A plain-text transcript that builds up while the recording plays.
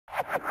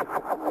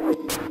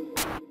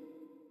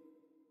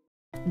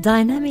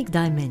Dynamic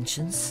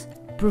dimensions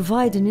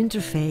provide an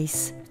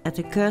interface at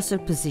the cursor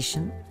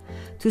position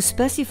to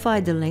specify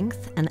the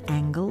length and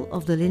angle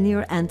of the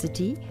linear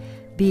entity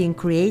being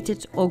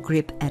created or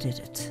grip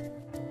edited.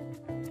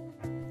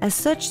 As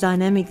such,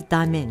 dynamic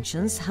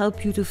dimensions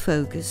help you to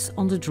focus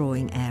on the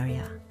drawing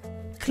area.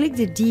 Click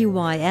the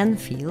DYN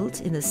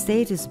field in the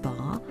status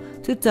bar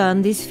to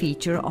turn this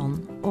feature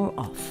on or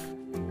off.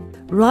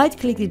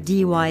 Right-click the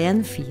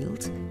DYN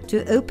field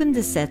to open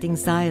the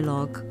settings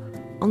dialog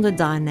on the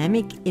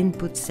dynamic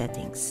input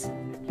settings.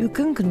 You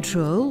can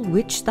control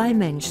which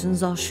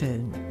dimensions are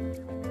shown.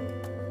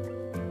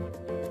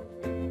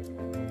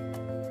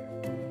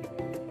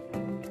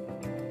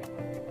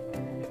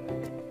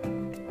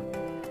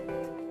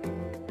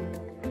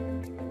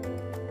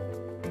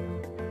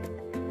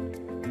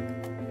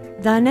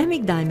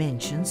 Dynamic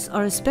dimensions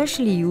are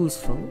especially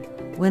useful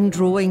when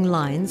drawing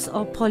lines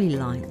or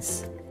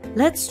polylines.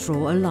 Let's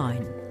draw a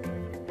line.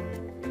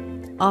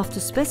 After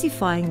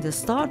specifying the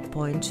start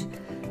point,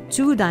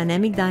 two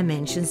dynamic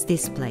dimensions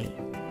display: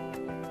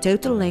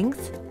 total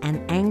length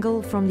and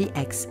angle from the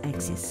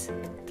x-axis.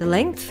 The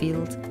length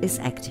field is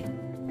active.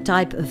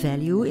 Type a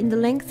value in the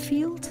length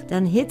field,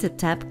 then hit the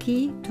Tab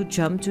key to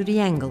jump to the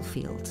angle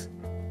field.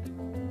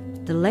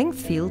 The length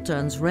field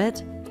turns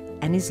red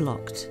and is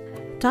locked.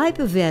 Type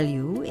a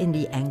value in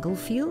the angle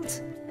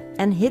field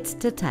and hit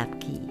the Tab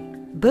key.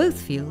 Both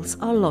fields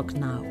are locked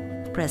now.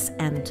 Press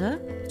Enter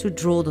to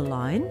draw the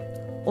line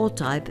or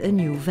type a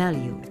new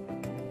value.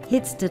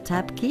 Hit the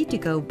Tab key to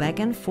go back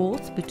and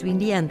forth between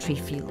the entry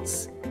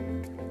fields.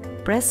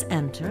 Press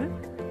Enter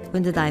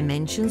when the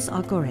dimensions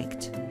are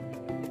correct.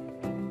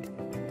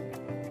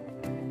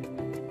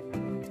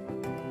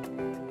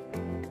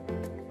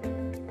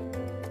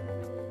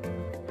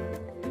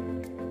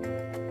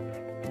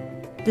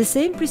 The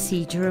same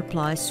procedure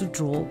applies to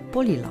draw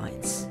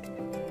polylines.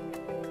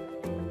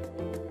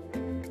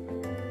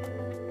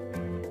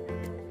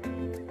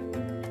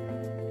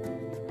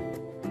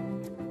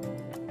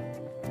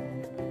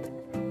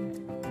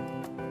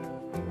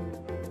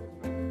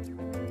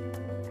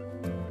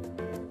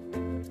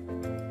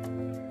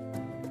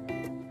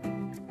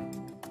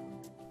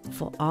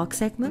 For arc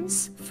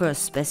segments,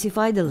 first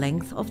specify the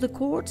length of the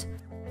chord,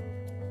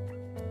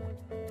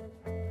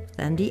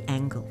 then the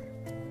angle.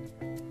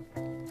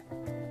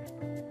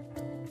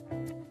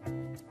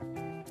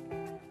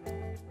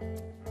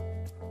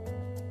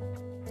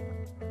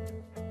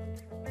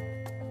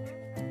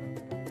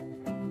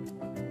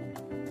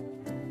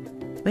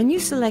 When you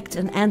select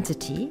an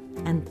entity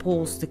and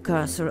pause the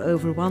cursor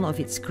over one of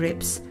its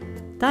grips,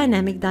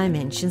 dynamic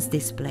dimensions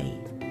display.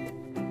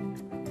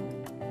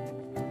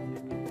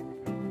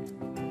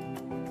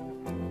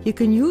 You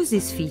can use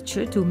this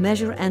feature to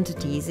measure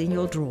entities in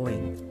your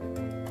drawing.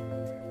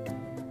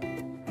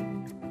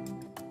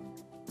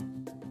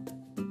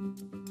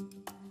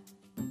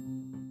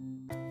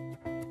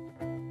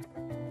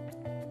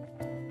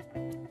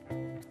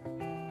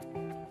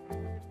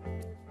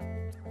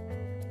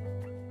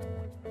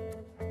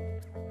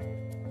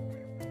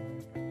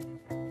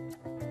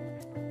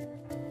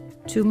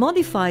 To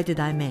modify the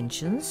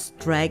dimensions,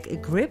 drag a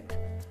grip,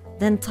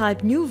 then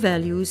type new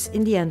values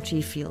in the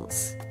entry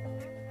fields.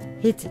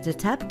 Hit the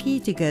Tab key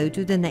to go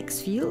to the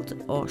next field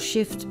or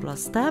Shift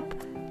plus Tab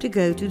to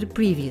go to the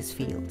previous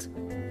field.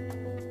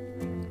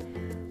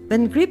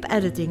 When grip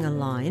editing a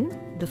line,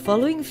 the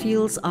following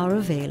fields are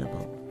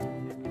available: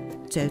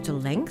 total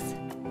length,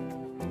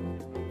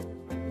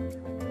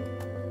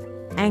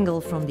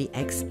 angle from the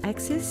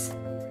x-axis,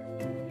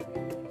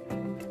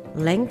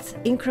 length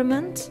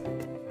increment,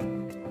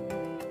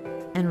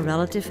 and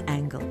relative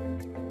angle.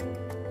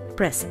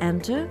 Press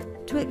Enter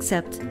to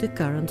accept the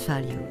current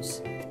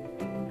values.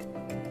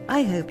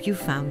 I hope you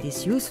found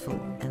this useful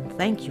and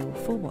thank you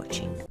for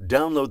watching.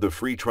 Download the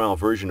free trial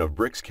version of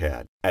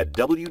Bricsys at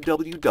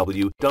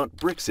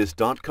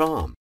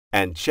www.bricsys.com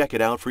and check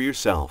it out for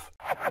yourself.